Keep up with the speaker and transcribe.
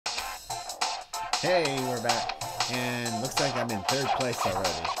Hey, we're back. And looks like I'm in 3rd place already.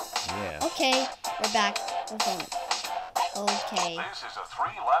 Yeah. Okay, we're back. Okay. This is a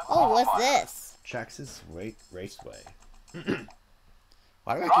 3-lap Oh, what's this? Traxxas Raceway.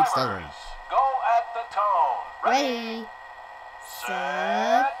 Why do I keep stuttering? Go at the tone. Ready,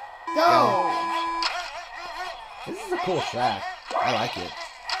 set, go. This is a cool track. I like it.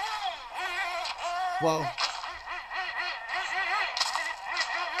 Well,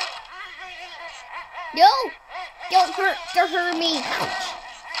 No! Don't hurt me! ouch!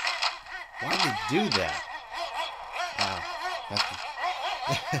 Why did you do that? Wow. That's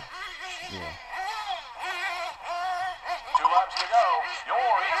yeah. 2 laps to go.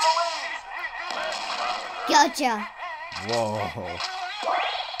 You're in the lead. Gotcha! Whoa.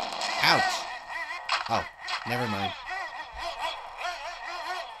 Ouch. Oh, never mind.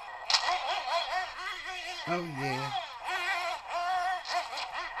 Oh, yeah.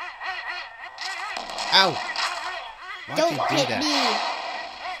 Ow! Why'd Don't you do hit that? me! 1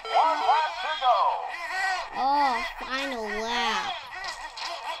 lap to go. Oh, final lap.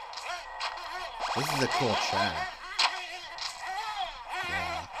 This is a cool track.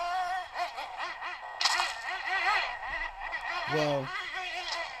 Yeah. Well,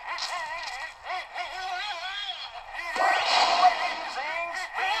 Blazing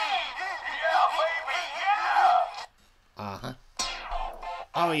speed. Yeah, baby, yeah. uh-huh.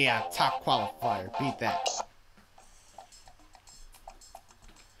 Oh yeah, top qualifier. Beat that.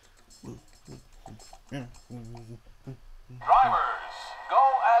 Drivers, go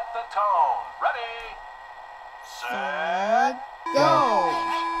at the tone. Ready, set, Go!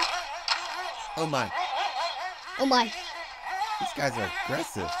 Oh my. Oh my. These guys are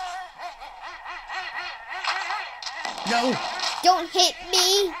aggressive. No! Don't hit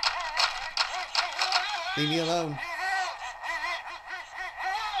me! Leave me alone.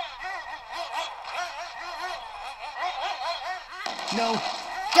 No!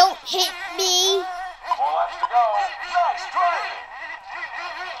 Don't hit me! 4 laps to go. Nice driving.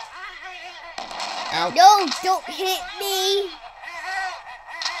 Ouch! No, don't hit me!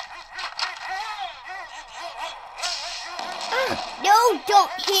 No,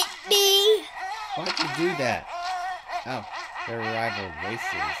 don't hit me! Why'd you do that? Oh, they're rival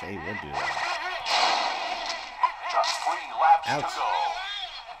racers. They would do that. Just 3 laps Ouch. to go.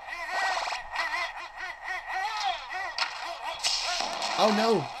 Oh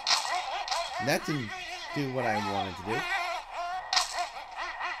no! That didn't do what I wanted to do.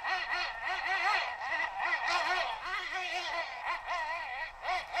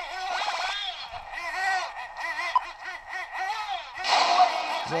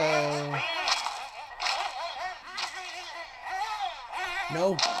 Whoa.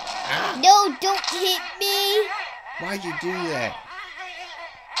 No. Ah, No, don't hit me! why'd you do that?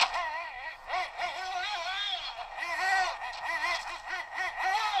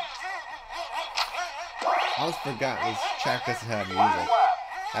 I almost forgot this track doesn't have music.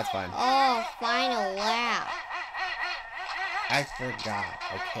 That's fine. Oh, final lap. I forgot,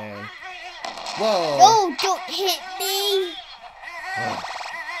 okay? Whoa! No, don't hit me! Oh.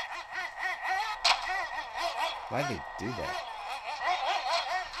 Why'd they do that?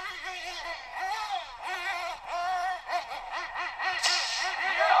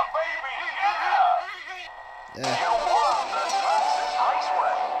 Yeah, baby, yeah. Eh, You won the Traxxas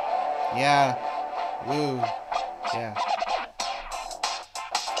Raceway. yeah. Woo. Yeah.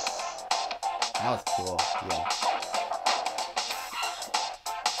 That was cool. Yeah.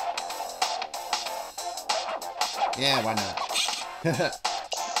 Yeah, why not?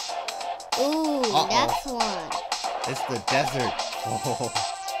 Ooh, Uh-oh. that's one. It's the desert. Oh.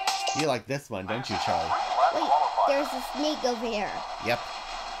 You like this one, don't you, Charlie? 3-lap Wait, qualifier. there's a snake over here. Yep.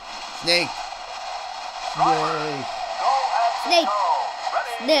 Snake! Snake! Go at the Snake. tone.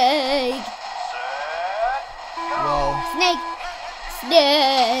 Ready, Snake! set, go. Whoa. Snake!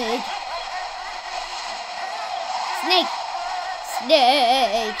 Snake! Snake!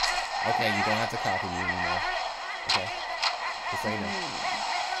 Snake! Okay, you don't have to copy me anymore. Okay. Just so you know.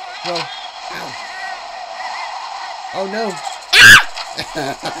 Whoa. Ow. Oh no!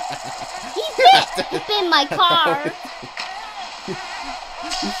 He bit my car!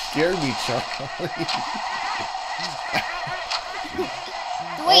 You scared me, Charlie.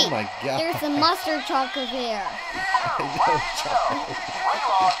 Wait, Oh my god. there's a mustard truck over here. I know, Charlie.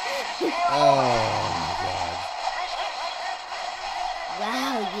 Oh my god.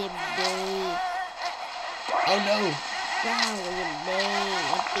 Wow, you big. Oh no. Wow, you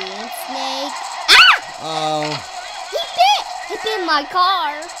big snake. Oh. He bit my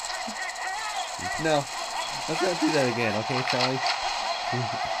car. No. Let's not do that again, okay, Charlie?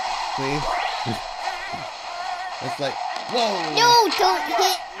 Please? It's like, whoa! No, don't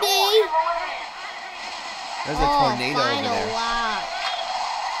hit me. There's a tornado over final there. lap.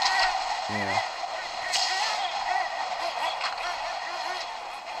 Yeah.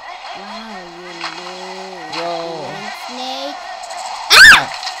 Wow, you lose. Whoa. Snake. Ah!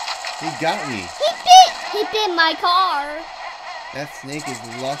 He got me. He bit my car. That snake is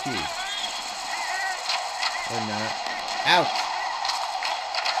lucky. Or not. Ouch!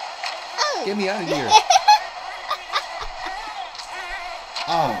 Oh. Get me out of here.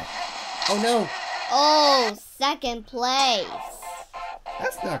 Oh. Oh no. Oh, second place.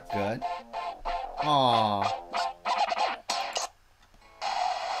 That's not good. Aw.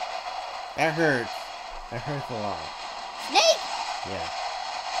 That hurts. That hurts a lot. Snake. Yeah.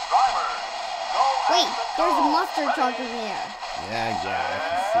 Drivers, go Wait, at the there's a tone. mustard truck in here. Yeah, I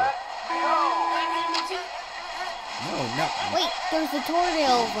can see it. No, no. Wait, there's a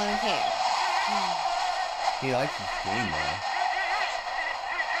tornado over here. He likes this game though.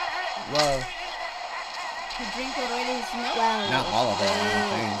 Whoa. You drink already his milk? Wow. Not all of it, I don't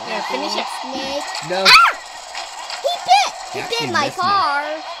think. Yeah, finish it. Snake. No. He bit actually my missed me. car.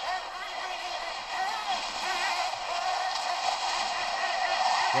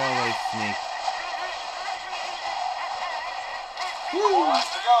 Go away, snake. Who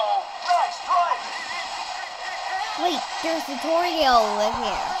wants to go? Nice driving. Wait, there's a tornado over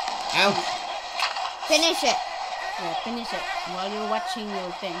here. Ouch. Finish it. Yeah, finish it while you're watching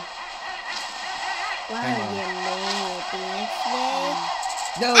your thing. Wow, Hang on. you made snake.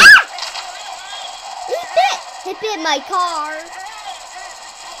 No. He bit my car.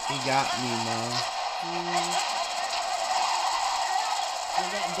 He got me, Mom. You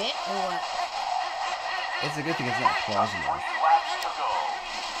got bit or what? It's a good thing it's not poisonous. 3 laps to go.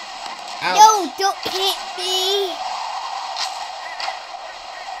 Ouch. No, don't hit me.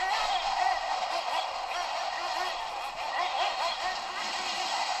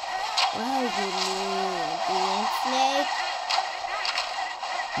 Wow, you mean snake.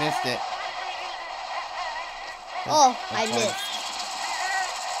 Missed it. Oh, That's I fine. missed.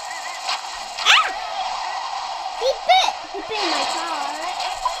 Ah! He bit my car.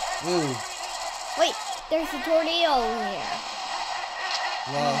 Ooh. Wait, there's a tornado over here.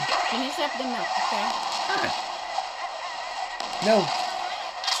 Well. Finish up the milk, okay? No.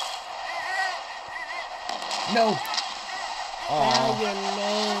 No. Well, Aw. you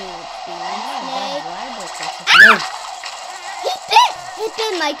made Bad snake. driver. No. He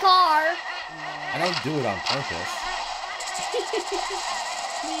bit my car. I don't do it on purpose.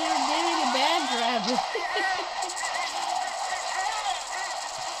 You're very bad driver.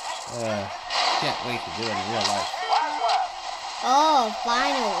 Can't wait to do it in real life. Oh,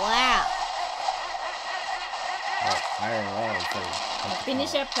 final lap. IRL is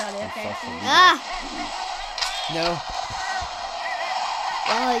Finish up, Charlie, okay? Ah, No.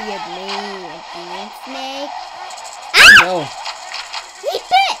 well, you mean snake. No.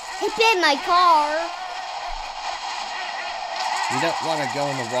 He bit my car. You don't want to go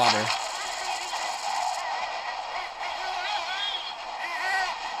in the water.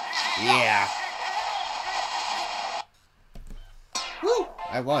 Yeah. Woo!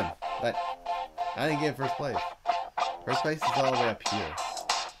 I won, but I didn't get first place. First place is all the way up here.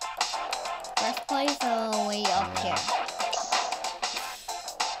 First place all the way up here.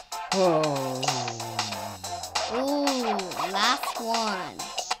 Oh. Ooh, last one.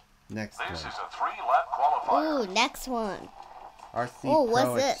 Next This one. is a 3-lap qualifier. Ooh, next one. RC Oh, what's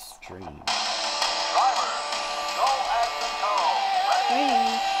Pro this? Extreme. Drivers, go at the tone. Ready?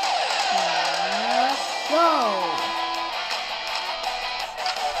 3, 2, go.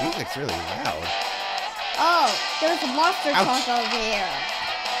 Music's really loud. Oh, there's a monster Ouch. truck over here.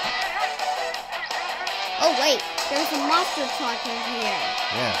 Oh, wait, there's a monster truck over here.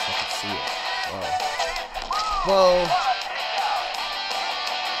 Yes, I can see it. Whoa. Whoa.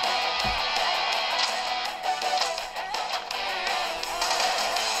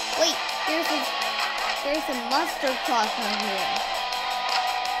 Wait, there's a monster truck over here.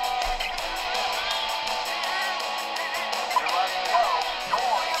 2 laps to go.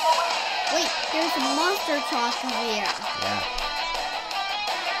 You're in the lead. Wait, there's a monster truck over here. Yeah.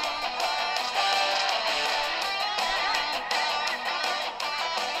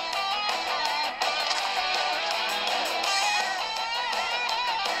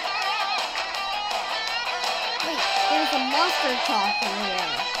 Wait, there's a monster truck over here.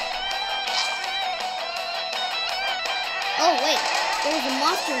 Oh, wait, there's a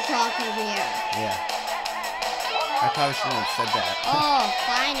monster truck over here. Yeah. I probably shouldn't have said that. Oh,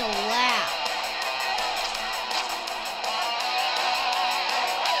 final lap.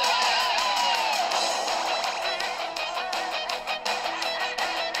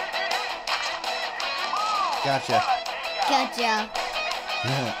 Gotcha. Gotcha.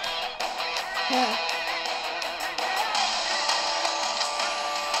 Huh.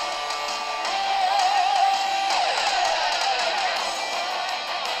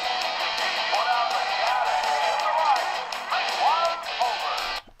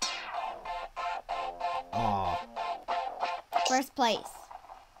 Aw. First place.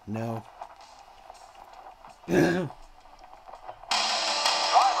 No. Driver,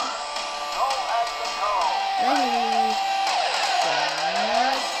 go at the toe. Ready.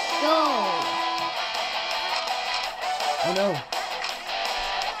 Let's go. Oh no.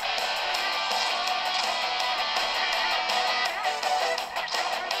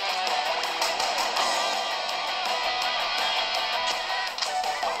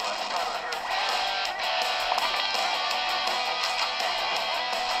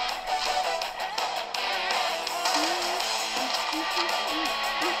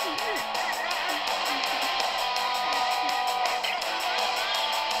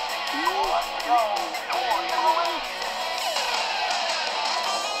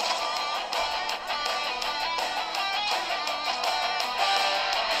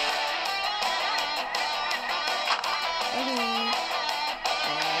 Ready.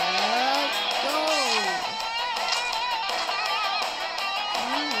 Let's go.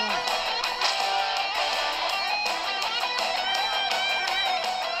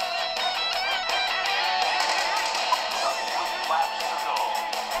 Laps to go.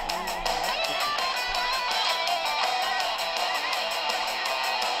 Let's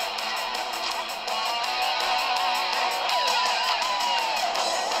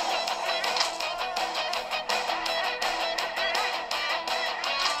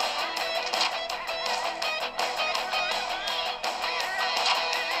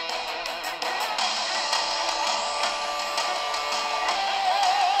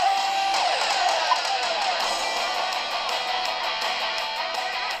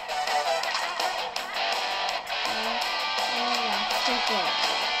go.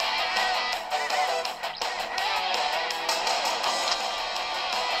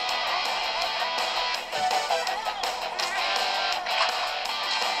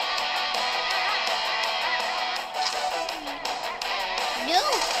 No!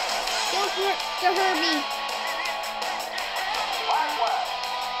 Don't hurt me!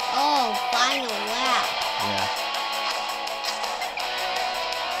 Oh, final lap. Yeah.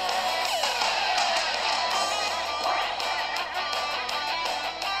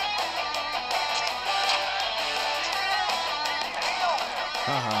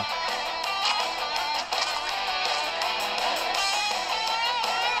 Haha.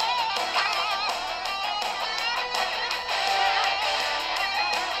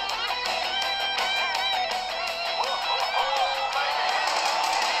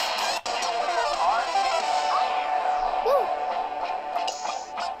 Woo!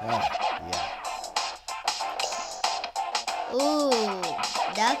 Yeah. Ooh,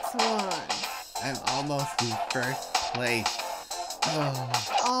 that's one. I'm almost in first place. Oh.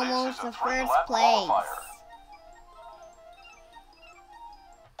 Almost the first place.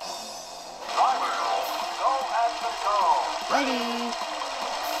 Driver, go at the toe. Ready.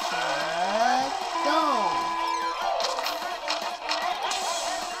 Let's go.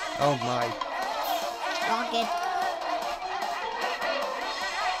 Oh my. Rocket.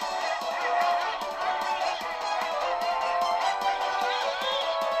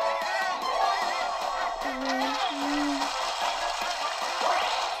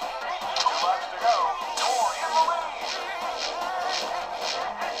 Laps to go. You're in the lead.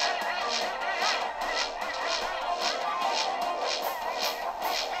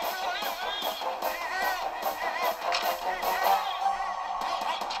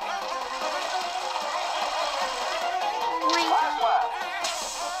 Last lap.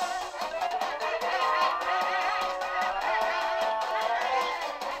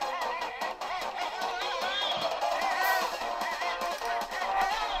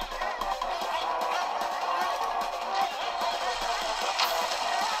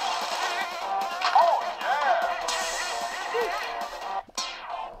 Oh, yeah.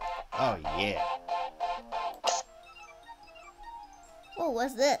 Oh yeah. Oh,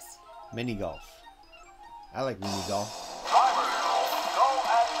 what's this? Mini golf. I like mini golf. Driver, go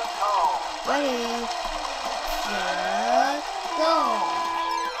at the toe. Ready. Let's go.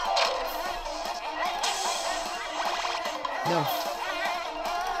 No.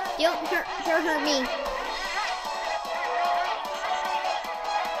 Don't hurt me.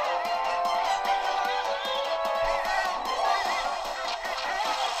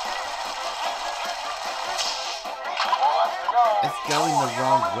 Laps to go. It's going the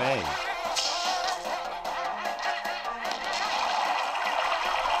wrong way.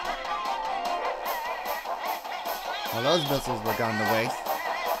 Well, those missiles were gone to waste.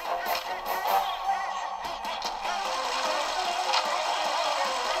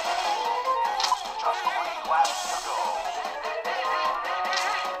 Just 3 laps to go.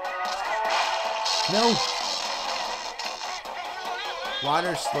 No!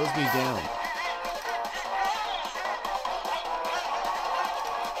 Water slows me down.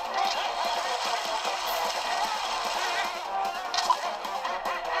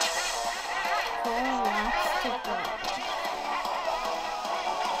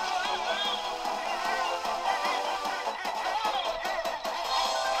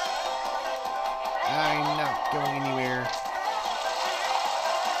 I'm not going anywhere.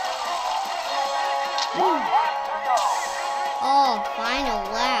 Oh, final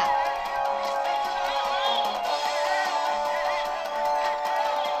lap.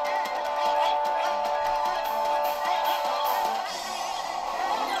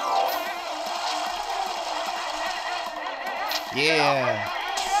 Yeah.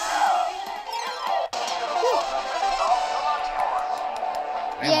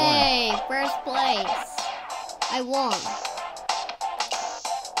 I Yay, first place. I won. won.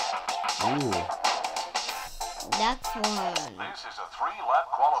 Ooh. That's one. This is a 3-lap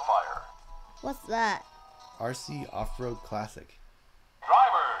qualifier. What's that? RC Off-Road Classic.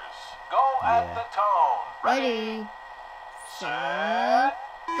 Drivers, go at Yeah. the tone. Ready, Set.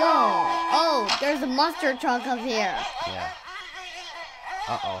 go. Oh, there's a monster truck up here. Yeah.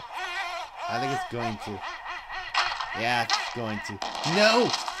 Uh-oh. I think it's going to. Yeah, it's going to. No!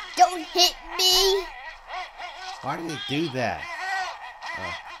 Don't hit me. Why did it do that?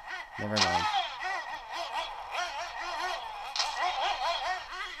 Oh, never mind.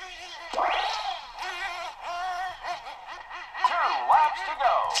 Two laps to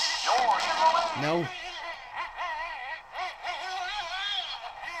go. You're in the lead. No.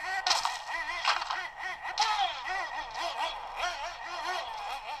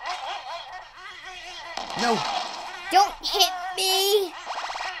 No. Don't hit me.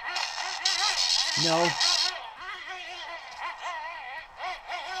 No.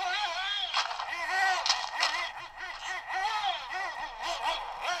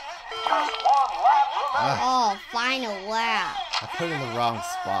 Just 1 lap remaining. Oh, final lap. I put it in the wrong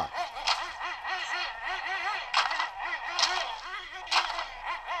spot.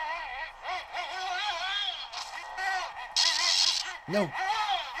 No.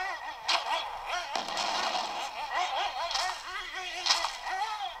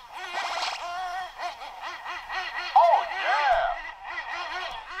 Oh, yeah.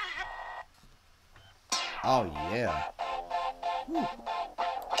 Oh, yeah. Whew.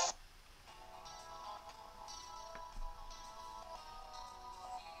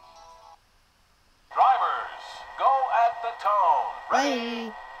 Drivers, go at the tone.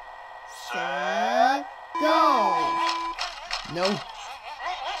 Ready, set, go. No.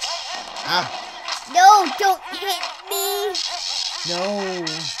 Ah. No, don't hit me. No.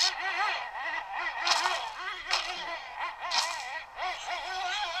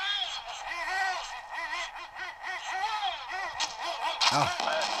 Oh.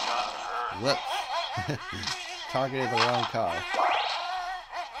 That got hurt. Whoops. Targeted the wrong car.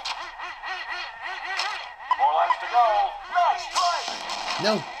 4 laps to go. Nice try.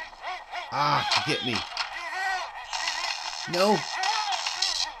 No. Ah, get me. No.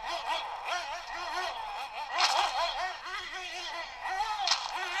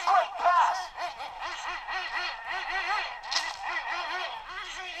 Great pass.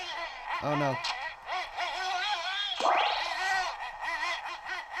 Oh, no.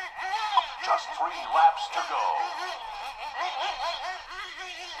 Just 3 laps to go.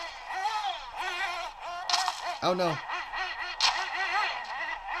 Oh, no.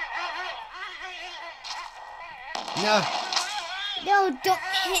 No. No, don't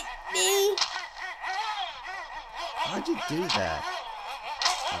hit me. Why'd you do that?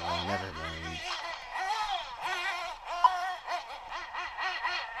 Oh, never mind.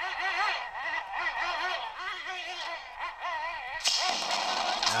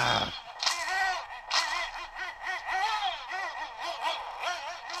 Ah.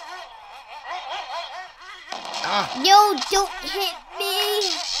 Ah. No, don't hit me.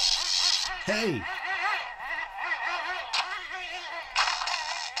 Hey.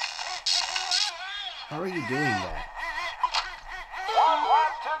 How are you doing that? 1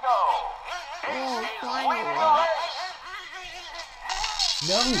 lap to go. Oh, He's final leading the lap. race.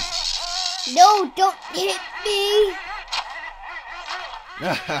 No. No, don't hit me.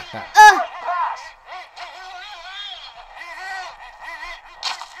 Great pass.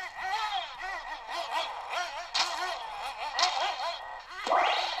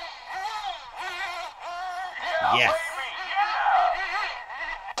 Yes.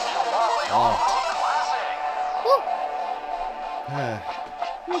 Finale Oh. classic.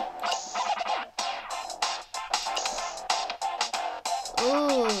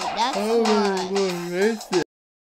 Ooh, that's fun.